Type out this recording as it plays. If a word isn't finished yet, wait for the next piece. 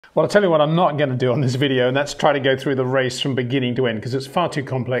Well, I'll tell you what I'm not going to do on this video, and that's try to go through the race from beginning to end, because it's far too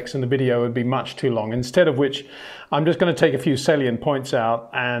complex and the video would be much too long. Instead of which, I'm just going to take a few salient points out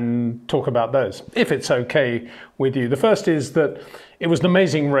and talk about those, if it's okay with you. The first is that it was an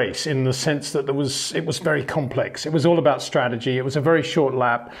amazing race in the sense that it was very complex. It was all about strategy. It was a very short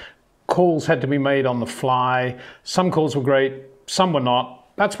lap. Calls had to be made on the fly. Some calls were great, some were not.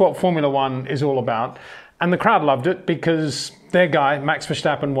 That's what Formula One is all about. And the crowd loved it because their guy, Max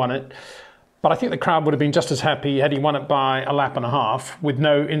Verstappen, won it. But I think the crowd would have been just as happy had he won it by a lap and a half with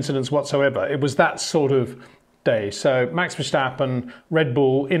no incidents whatsoever. It was that sort of day. So Max Verstappen, Red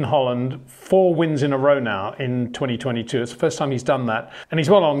Bull in Holland, 4 wins in a row now in 2022. It's the first time he's done that. And he's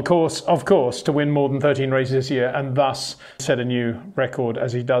well on course, of course, to win more than 13 races this year and thus set a new record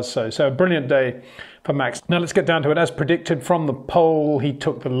as he does so. So a brilliant day for Max. Now let's get down to it. As predicted from the pole, he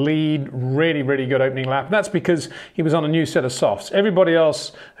took the lead. Really, really good opening lap. That's because he was on a new set of softs. Everybody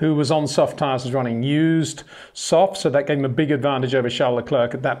else who was on soft tyres was running used softs, so that gave him a big advantage over Charles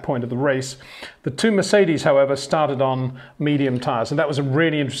Leclerc at that point of the race. The 2 Mercedes, however, started on medium tyres, and that was a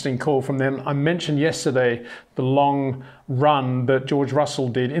really interesting call from them. I mentioned yesterday the long run that George Russell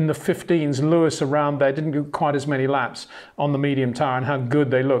did in the 15s. Lewis around there didn't do quite as many laps on the medium tyre, and how good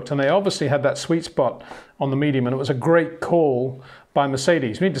they looked. And they obviously had that sweet spot on the medium, and it was a great call by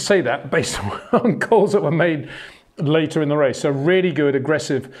Mercedes. We need to say that based on calls that were made later in the race. So really good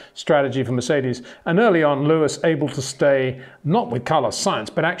aggressive strategy for Mercedes. And early on, Lewis able to stay, not with Carlos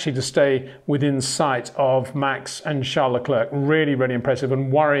Sainz, but actually to stay within sight of Max and Charles Leclerc. Really, really impressive,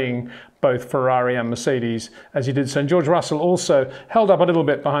 and worrying both Ferrari and Mercedes as he did so. And George Russell also held up a little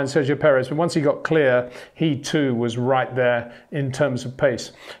bit behind Sergio Perez, but once he got clear, he too was right there in terms of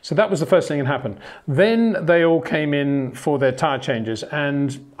pace. So that was the first thing that happened. Then they all came in for their tyre changes, and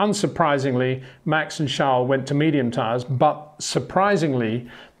unsurprisingly, Max and Charles went to medium tyres, but surprisingly,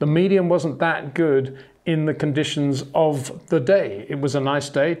 the medium wasn't that good in the conditions of the day. It was a nice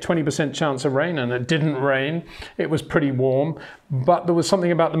day, 20% chance of rain, and it didn't rain. It was pretty warm, but there was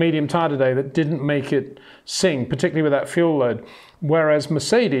something about the medium tyre today that didn't make it sing, particularly with that fuel load. Whereas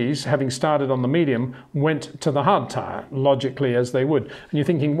Mercedes, having started on the medium, went to the hard tyre, logically as they would. And you're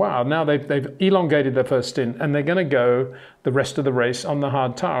thinking, wow, now they've elongated their first stint and they're going to go the rest of the race on the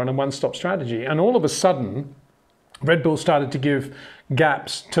hard tyre on a one-stop strategy. And all of a sudden, Red Bull started to give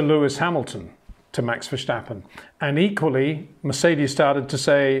gaps to Lewis Hamilton, to Max Verstappen. And equally, Mercedes started to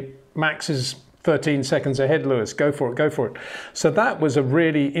say, Max is 13 seconds ahead, Lewis, go for it, go for it. So that was a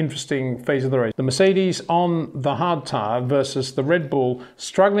really interesting phase of the race. The Mercedes on the hard tyre versus the Red Bull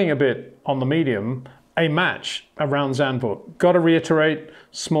struggling a bit on the medium, a match around Zandvoort. Got to reiterate,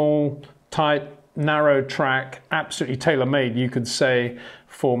 small, tight, narrow track, absolutely tailor-made, you could say,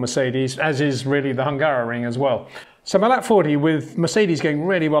 for Mercedes, as is really the Hungaroring as well. So by lap 40, with Mercedes going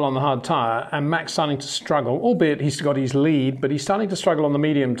really well on the hard tyre and Max starting to struggle, albeit he's got his lead, but he's starting to struggle on the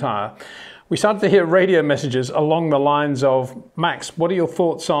medium tyre, we started to hear radio messages along the lines of, Max, what are your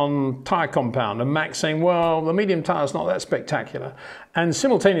thoughts on tyre compound? And Max saying, well, the medium tyre is not that spectacular. And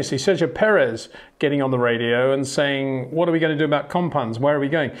simultaneously, Sergio Perez getting on the radio and saying, what are we going to do about compounds? Where are we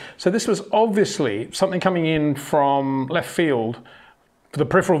going? So this was obviously something coming in from left field for the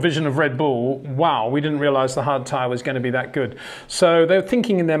peripheral vision of Red Bull. Wow, we didn't realize the hard tyre was going to be that good. So they were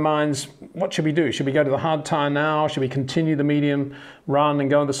thinking in their minds, what should we do? Should we go to the hard tyre now? Should we continue the medium run and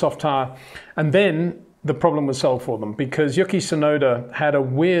go on the soft tyre? And then the problem was solved for them, because Yuki Tsunoda had a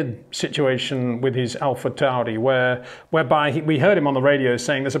weird situation with his Alpha Tauri whereby we heard him on the radio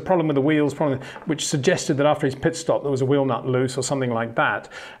saying there's a problem with the wheels, which suggested that after his pit stop there was a wheel nut loose or something like that,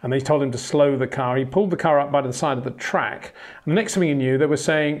 and they told him to slow the car. He pulled the car up by the side of the track, and the next thing he knew they were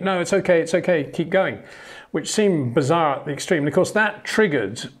saying, no, it's okay, keep going, which seemed bizarre at the extreme. And of course that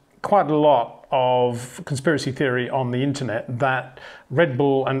triggered quite a lot of conspiracy theory on the internet that Red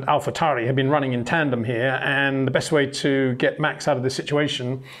Bull and AlphaTauri have been running in tandem here, and the best way to get Max out of this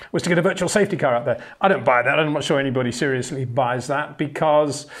situation was to get a virtual safety car out there. I don't buy that. I'm not sure anybody seriously buys that,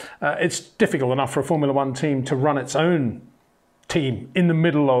 because it's difficult enough for a Formula One team to run its own team in the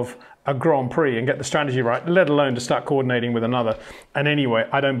middle of a Grand Prix and get the strategy right, let alone to start coordinating with another. And anyway,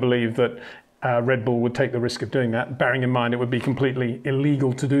 I don't believe that Red Bull would take the risk of doing that, bearing in mind it would be completely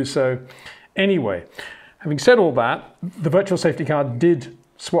illegal to do so anyway. Having said all that, the virtual safety car did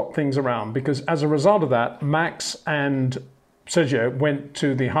swap things around, because as a result of that, Max and Sergio went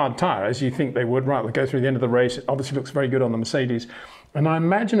to the hard tyre, as you think they would. Right, we'll go through the end of the race. It obviously looks very good on the Mercedes. And I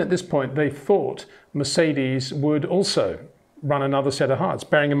imagine at this point they thought Mercedes would also run another set of hards,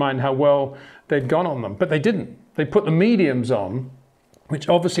 bearing in mind how well they'd gone on them. But they didn't. They put the mediums on which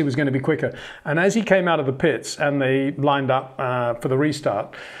obviously was going to be quicker. And as he came out of the pits and they lined up for the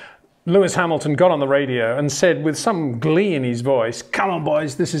restart, Lewis Hamilton got on the radio and said with some glee in his voice, "Come on,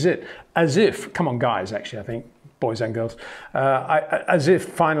 boys, this is it." As if, come on, guys, actually, I think, boys and girls, as if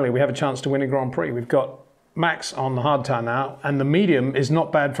finally we have a chance to win a Grand Prix. We've got Max on the hard tyre now, and the medium is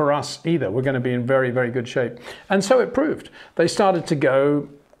not bad for us either. We're going to be in very, very good shape. And so it proved. They started to go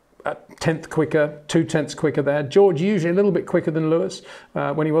a tenth quicker, 2/10 quicker there. George usually a little bit quicker than Lewis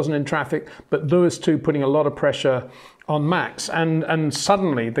when he wasn't in traffic, but Lewis too putting a lot of pressure on Max. And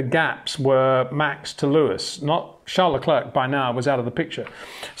suddenly the gaps were Max to Lewis, not Charles Leclerc by now was out of the picture.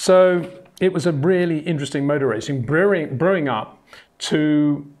 So it was a really interesting motor racing, brewing up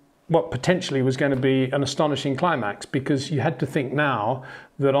to what potentially was going to be an astonishing climax, because you had to think now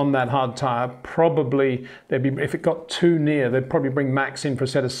that on that hard tyre, probably if it got too near, they'd probably bring Max in for a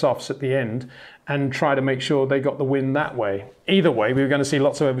set of softs at the end and try to make sure they got the win that way. Either way, we were going to see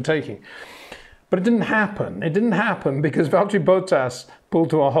lots of overtaking. But it didn't happen. It didn't happen because Valtteri Bottas pulled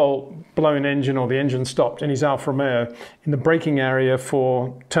to a halt, blown engine, or the engine stopped in his Alfa Romeo in the braking area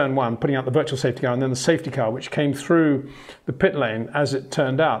for turn 1, putting out the virtual safety car, and then the safety car, which came through the pit lane as it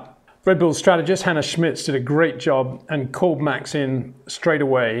turned out. Red Bull strategist Hannah Schmitz did a great job and called Max in straight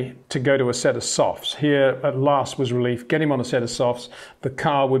away to go to a set of softs. Here at last was relief. Get him on a set of softs. The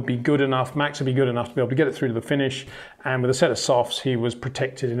car would be good enough, Max would be good enough to be able to get it through to the finish, and with a set of softs he was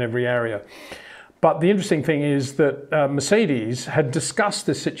protected in every area. But the interesting thing is that Mercedes had discussed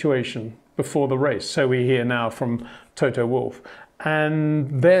this situation before the race. So we hear now from Toto Wolff.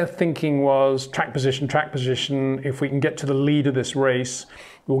 And their thinking was track position, track position. If we can get to the lead of this race,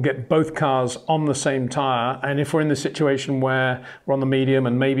 we'll get both cars on the same tyre. And if we're in the situation where we're on the medium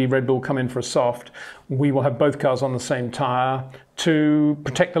and maybe Red Bull come in for a soft, we will have both cars on the same tyre to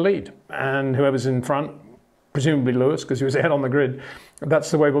protect the lead. And whoever's in front, presumably Lewis, because he was ahead on the grid,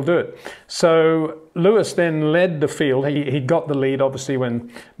 that's the way we'll do it. So Lewis then led the field. He got the lead, obviously,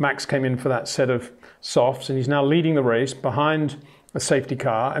 when Max came in for that set of softs, and he's now leading the race behind a safety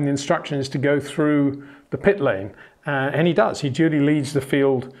car, and the instruction is to go through the pit lane. And he does. He duly leads the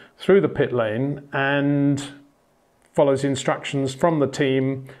field through the pit lane and follows the instructions from the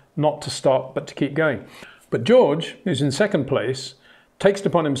team not to stop, but to keep going. But George, who's in second place, takes it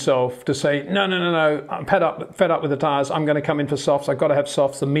upon himself to say, no, I'm fed up with the tyres, I'm going to come in for softs, I've got to have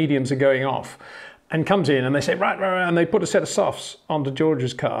softs, the mediums are going off. And comes in and they say, right, and they put a set of softs onto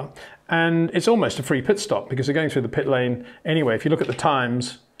George's car. And it's almost a free pit stop because they're going through the pit lane anyway. If you look at the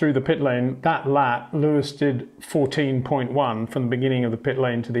times through the pit lane, that lap, Lewis did 14.1 from the beginning of the pit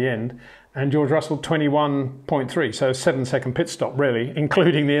lane to the end, and George Russell 21.3, so a 7-second pit stop really,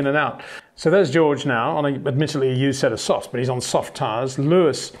 including the in and out. So there's George now on admittedly a used set of softs, but he's on soft tyres.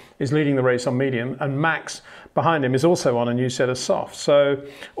 Lewis is leading the race on medium, and Max behind him is also on a new set of softs. So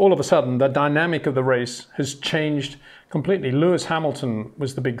all of a sudden the dynamic of the race has changed completely. Lewis Hamilton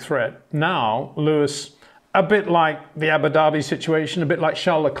was the big threat. Now Lewis, a bit like the Abu Dhabi situation, a bit like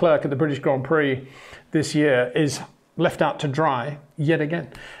Charles Leclerc at the British Grand Prix this year, is left out to dry yet again.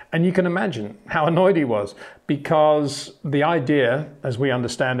 And you can imagine how annoyed he was, because the idea, as we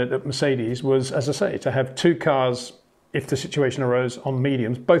understand it at Mercedes, was, as I say, to have two cars, if the situation arose, on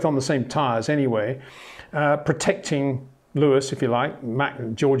mediums, both on the same tyres anyway, protecting Lewis, if you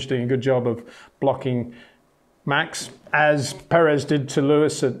like. George doing a good job of blocking Max, as Perez did to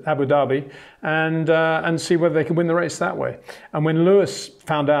Lewis at Abu Dhabi, and see whether they could win the race that way. And when Lewis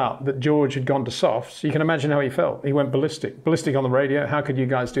found out that George had gone to softs, you can imagine how he felt. He went ballistic on the radio. How could you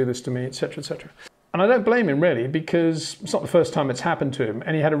guys do this to me, etc., etc. And I don't blame him really, because it's not the first time it's happened to him,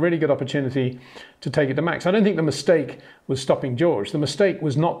 and he had a really good opportunity to take it to Max. I don't think the mistake was stopping George. The mistake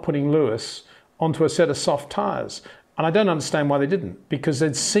was not putting Lewis onto a set of soft tyres. And I don't understand why they didn't, because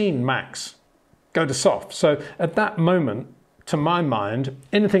they'd seen Max go to soft. So at that moment, to my mind,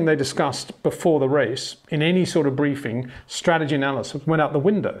 anything they discussed before the race, in any sort of briefing, strategy analysis, went out the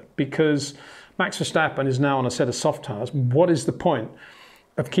window, because Max Verstappen is now on a set of soft tyres. What is the point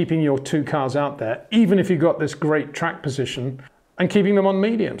of keeping your two cars out there, even if you've got this great track position, and keeping them on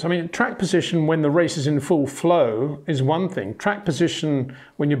mediums? I mean, track position when the race is in full flow is one thing. Track position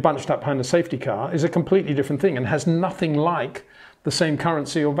when you're bunched up behind a safety car is a completely different thing and has nothing like the same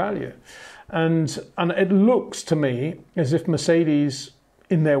currency or value. And it looks to me as if Mercedes,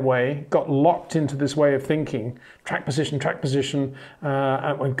 in their way, got locked into this way of thinking, track position,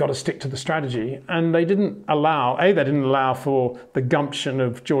 and we've got to stick to the strategy. And they didn't allow for the gumption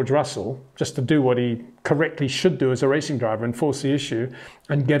of George Russell just to do what he correctly should do as a racing driver and force the issue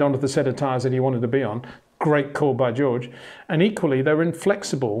and get onto the set of tyres that he wanted to be on. Great call by George. And equally, they were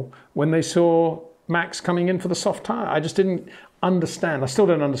inflexible when they saw Max coming in for the soft tyre. understand. I still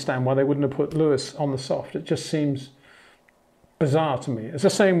don't understand why they wouldn't have put Lewis on the soft. It just seems bizarre to me. It's the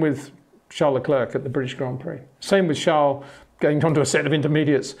same with Charles Leclerc at the British Grand Prix. Same with Charles going onto a set of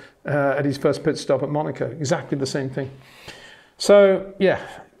intermediates at his first pit stop at Monaco. Exactly the same thing. So, yeah,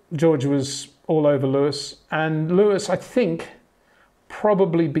 George was all over Lewis. And Lewis, I think,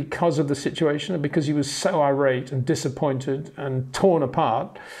 probably because of the situation and because he was so irate and disappointed and torn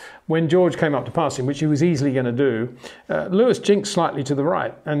apart, when George came up to pass him, which he was easily going to do, Lewis jinxed slightly to the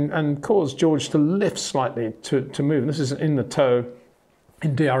right and caused George to lift slightly to move. And this is in the toe,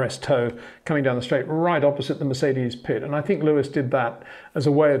 in DRS toe, coming down the straight, right opposite the Mercedes pit. And I think Lewis did that as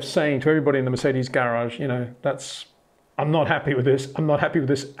a way of saying to everybody in the Mercedes garage, you know, I'm not happy with this. I'm not happy with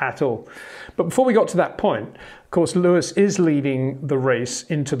this at all. But before we got to that point, of course, Lewis is leading the race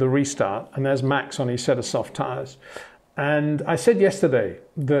into the restart. And there's Max on his set of soft tyres. And I said yesterday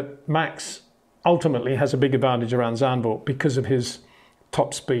that Max ultimately has a big advantage around Zandvoort because of his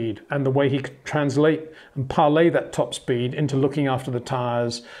top speed and the way he could translate and parlay that top speed into looking after the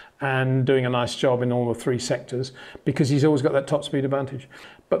tyres and doing a nice job in all the three sectors, because he's always got that top speed advantage.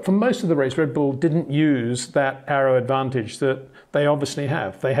 But for most of the race, Red Bull didn't use that aero advantage that they obviously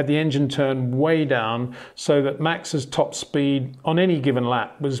have. They had the engine turn way down so that Max's top speed on any given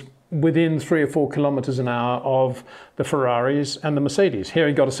lap was within 3 or 4 kilometers an hour of the Ferraris and the Mercedes. Here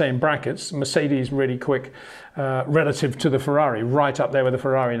you've got to say in brackets, Mercedes really quick relative to the Ferrari, right up there with the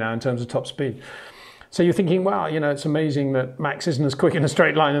Ferrari now in terms of top speed. So you're thinking, wow, you know, it's amazing that Max isn't as quick in a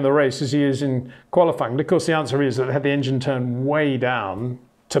straight line in the race as he is in qualifying. But of course, the answer is that they had the engine turn way down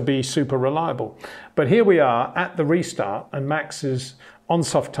to be super reliable. But here we are at the restart, and Max is on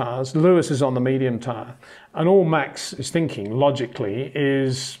soft tyres, Lewis is on the medium tyre. And all Max is thinking, logically,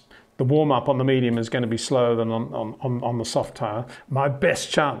 is the warm-up on the medium is going to be slower than on the soft tyre. My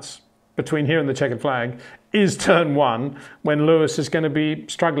best chance between here and the checkered flag is turn 1, when Lewis is going to be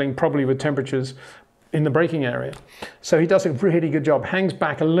struggling probably with temperatures in the braking area. So he does a really good job, hangs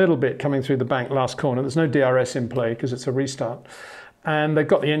back a little bit coming through the bank last corner. There's no DRS in play because it's a restart. And they've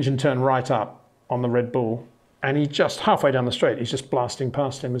got the engine turn right up on the Red Bull. And he just halfway down the straight, he's just blasting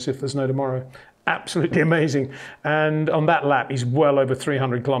past him as if there's no tomorrow. Absolutely amazing. And on that lap, he's well over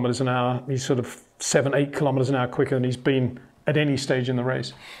 300 kilometers an hour. He's sort of 7-8 kilometers an hour quicker than he's been at any stage in the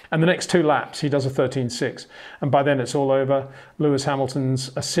race. And the next 2 laps, he does a 13.6. And by then it's all over. Lewis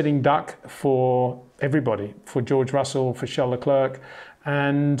Hamilton's a sitting duck for everybody, for George Russell, for Charles Leclerc,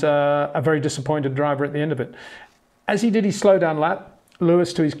 and a very disappointed driver at the end of it. As he did his slowdown lap,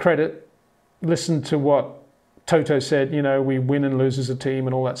 Lewis, to his credit, listened to what Toto said, you know, we win and lose as a team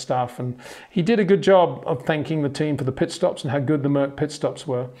and all that stuff. And he did a good job of thanking the team for the pit stops and how good the Merc pit stops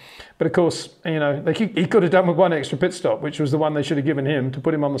were. But of course, you know, he could have done with 1 extra pit stop, which was the one they should have given him to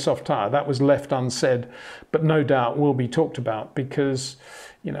put him on the soft tyre. That was left unsaid, but no doubt will be talked about, because,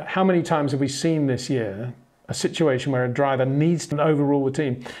 you know, how many times have we seen this year a situation where a driver needs to overrule the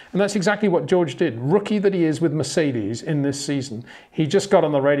team? And that's exactly what George did. Rookie that he is with Mercedes in this season, he just got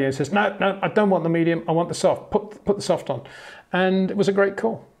on the radio and says, no, I don't want the medium, I want the soft, put the soft on. And it was a great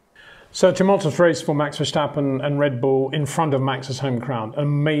call. So tumultuous race for Max Verstappen and Red Bull in front of Max's home crowd.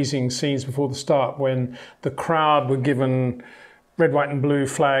 Amazing scenes before the start when the crowd were given red, white and blue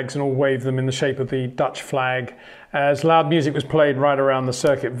flags and all waved them in the shape of the Dutch flag, as loud music was played right around the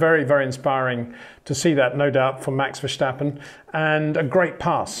circuit. Very, very inspiring to see that, no doubt, for Max Verstappen. And a great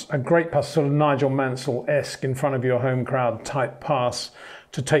pass, sort of Nigel Mansell-esque in front of your home crowd type pass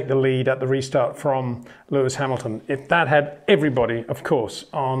to take the lead at the restart from Lewis Hamilton. If that had everybody, of course,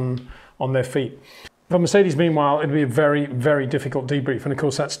 on their feet. For Mercedes, meanwhile, it'd be a very, very difficult debrief. And of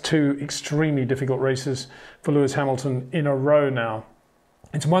course, that's 2 extremely difficult races for Lewis Hamilton in a row now.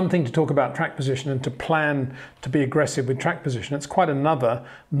 It's one thing to talk about track position and to plan to be aggressive with track position. It's quite another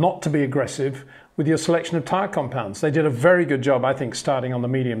not to be aggressive with your selection of tyre compounds. They did a very good job, I think, starting on the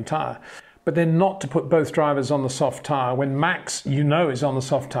medium tyre. But then not to put both drivers on the soft tyre when Max, you know, is on the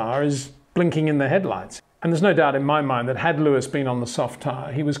soft tyre, is blinking in the headlights. And there's no doubt in my mind that had Lewis been on the soft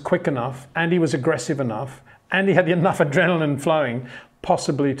tyre, he was quick enough and he was aggressive enough and he had enough adrenaline flowing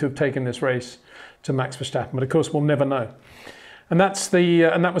possibly to have taken this race to Max Verstappen. But of course, we'll never know. And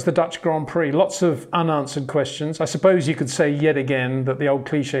that was the Dutch Grand Prix. Lots of unanswered questions. I suppose you could say yet again that the old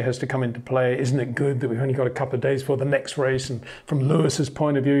cliche has to come into play. Isn't it good that we've only got a couple of days for the next race? And from Lewis's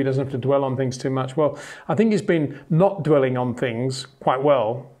point of view, he doesn't have to dwell on things too much. Well, I think he's been not dwelling on things quite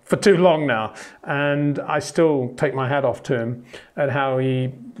well for too long now. And I still take my hat off to him at how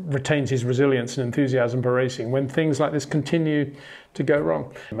he retains his resilience and enthusiasm for racing when things like this continue to go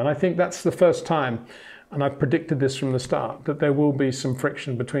wrong. And I think that's the first time, and I've predicted this from the start, that there will be some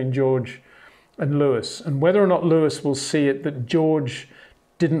friction between George and Lewis, and whether or not Lewis will see it that George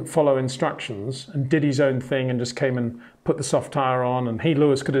didn't follow instructions and did his own thing and just came and put the soft tyre on, and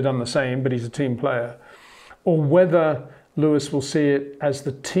Lewis could have done the same, but he's a team player, or whether Lewis will see it as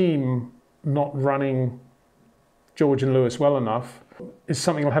the team not running George and Lewis well enough, is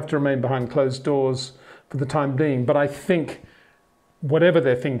something will have to remain behind closed doors for the time being. But I think whatever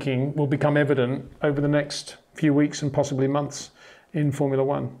they're thinking will become evident over the next few weeks and possibly months in Formula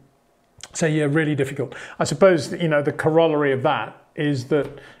One. So yeah, really difficult. I suppose, the corollary of that is that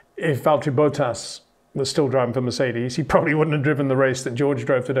if Valtteri Bottas was still driving for Mercedes, he probably wouldn't have driven the race that George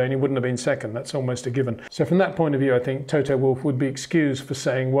drove today, and he wouldn't have been second. That's almost a given. So from that point of view, I think Toto Wolff would be excused for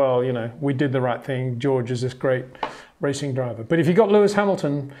saying, well, we did the right thing. George is this great racing driver. But if you got Lewis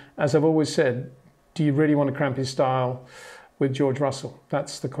Hamilton, as I've always said, do you really want to cramp his style with George Russell?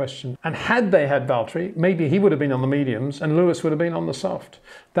 That's the question. And had they had Valtteri, maybe he would have been on the mediums and Lewis would have been on the soft.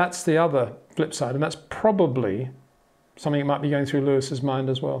 That's the other flip side, and that's probably something that might be going through Lewis's mind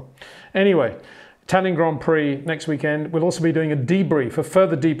as well. Anyway, Italian Grand Prix next weekend. We'll also be doing a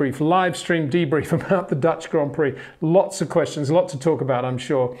further debrief, live stream debrief about the Dutch Grand Prix. Lots of questions, a lot to talk about, I'm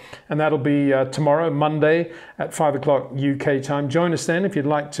sure. And that'll be tomorrow, Monday at 5 o'clock UK time. Join us then if you'd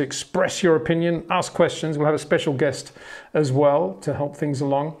like to express your opinion, ask questions. We'll have a special guest as well to help things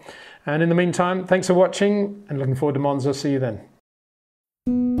along. And in the meantime, thanks for watching and looking forward to Monza. See you then.